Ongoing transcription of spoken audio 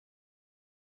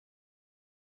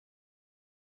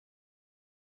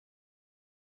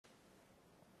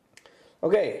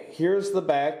Okay, here's the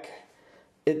back.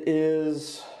 It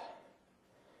is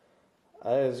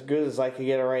as good as I can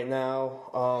get it right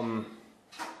now.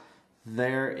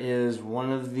 There is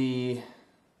one of the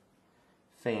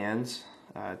fans.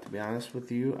 To be honest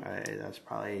with you, that's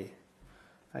probably,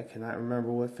 I cannot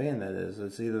remember what fan that is.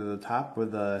 It's either the top or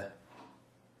the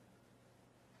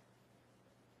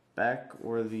back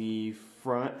or the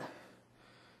front.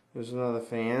 There's another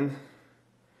fan.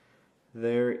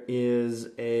 There is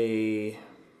a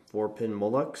 4-pin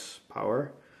Molex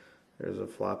power. There's a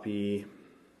floppy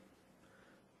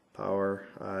power.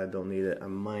 I don't need it. I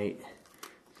might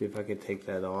see if I can take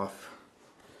that off.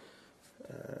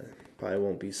 Probably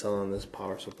won't be selling this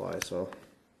power supply, so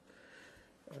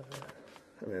I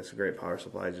mean, it's a great power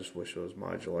supply. I just wish it was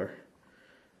modular.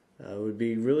 It would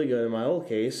be really good in my old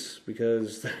case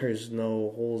because there's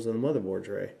no holes in the motherboard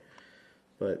tray.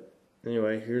 But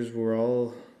anyway, here's where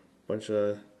all bunch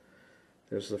of,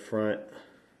 there's the front,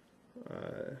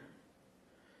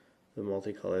 the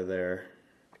multicolor there,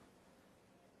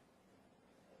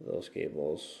 those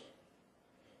cables,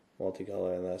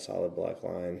 multicolor, and that solid black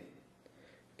line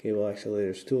cable. Actually,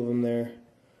 there's 2 of them there.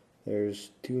 There's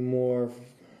 2 more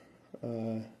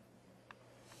from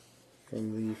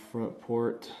the front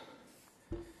port.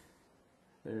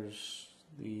 There's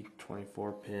the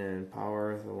 24-pin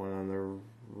power, the one on the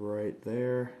right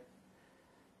there.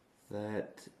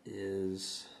 That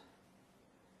is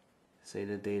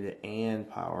SATA, data, and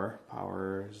power.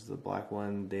 Power is the black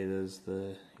one, data is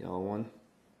the yellow one.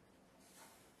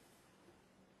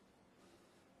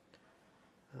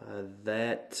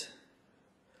 That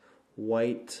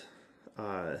white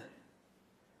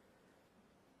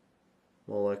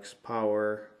Molex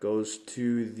power goes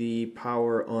to the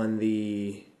power on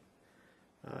the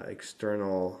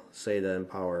external SATA and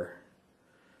power.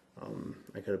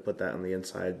 I could have put that on the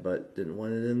inside, but didn't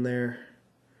want it in there.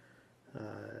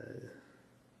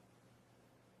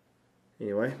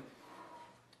 Anyway,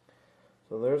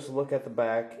 so there's a look at the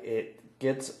back. It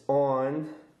gets on.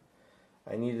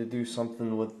 I need to do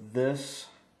something with this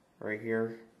right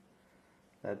here.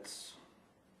 That's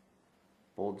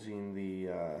bulging the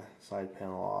side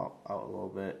panel out a little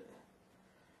bit.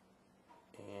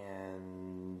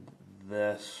 And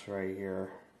this right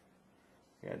here,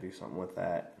 I gotta do something with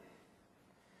that.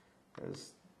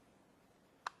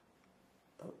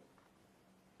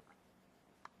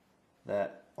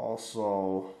 That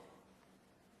also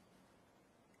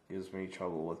gives me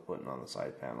trouble with putting on the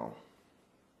side panel.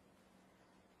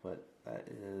 But that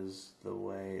is the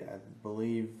way I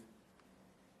believe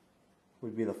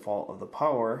would be the fault of the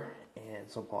power and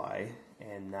supply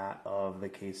and not of the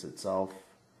case itself.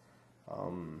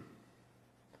 One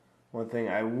thing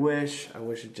I wish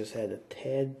it just had a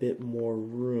tad bit more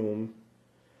room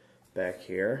back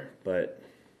here, but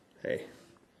hey,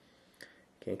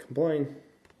 can't complain.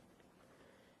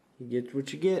 You get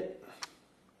what you get.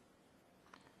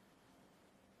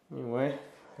 Anyway,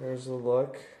 there's the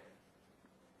look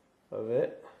of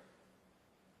it.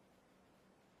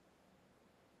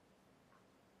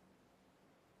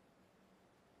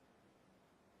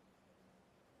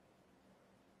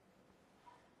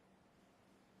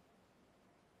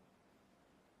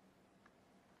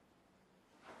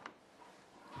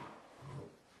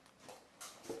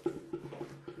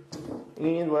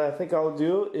 And what I think I'll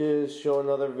do is show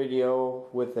another video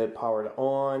with it powered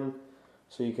on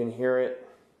so you can hear it,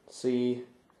 see.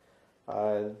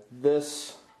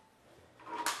 This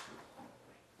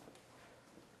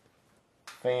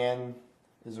fan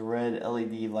is a red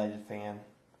LED lighted fan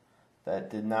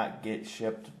that did not get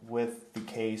shipped with the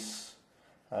case.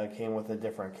 It came with a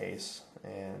different case,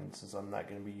 and since I'm not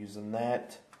going to be using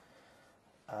that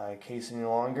case any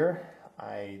longer,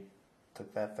 I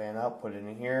took that fan out, put it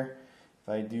in here. If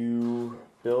I do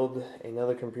build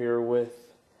another computer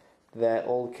with that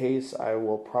old case, I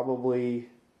will probably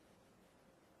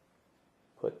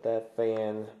put that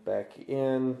fan back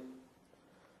in.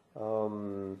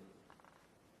 Anyway,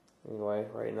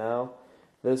 right now,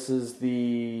 this is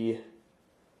the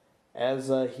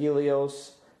AZZA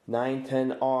Helios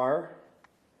 910R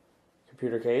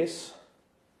computer case.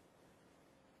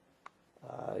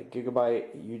 Gigabyte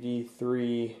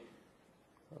UD3,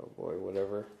 oh boy,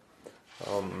 whatever.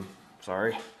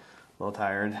 Sorry, a little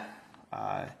tired.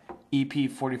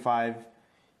 EP45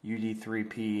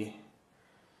 UD3P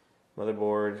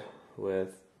motherboard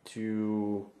with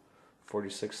 2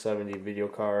 4670 video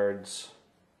cards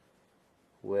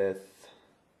with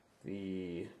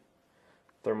the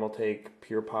Thermaltake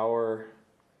Pure Power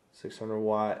 600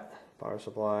 watt power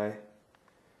supply,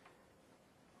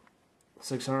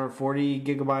 640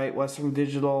 gigabyte Western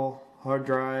Digital hard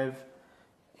drive,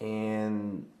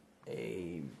 and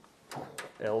a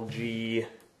LG.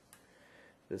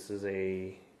 This is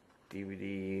a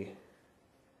DVD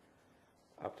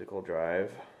optical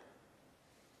drive.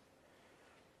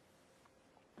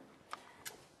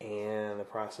 And the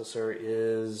processor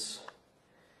is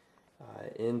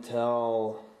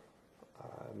Intel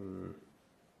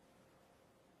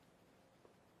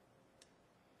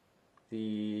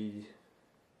the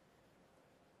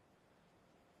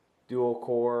dual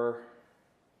core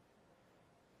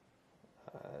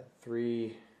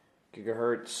 3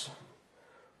 gigahertz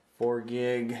 4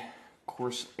 gig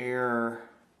Corsair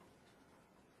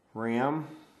RAM,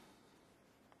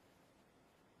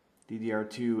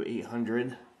 DDR2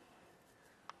 800,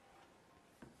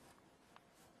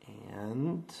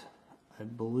 and I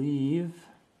believe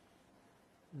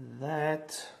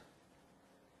that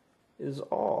is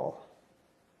all.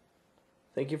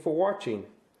 Thank you for watching.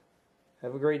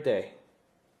 Have a great day.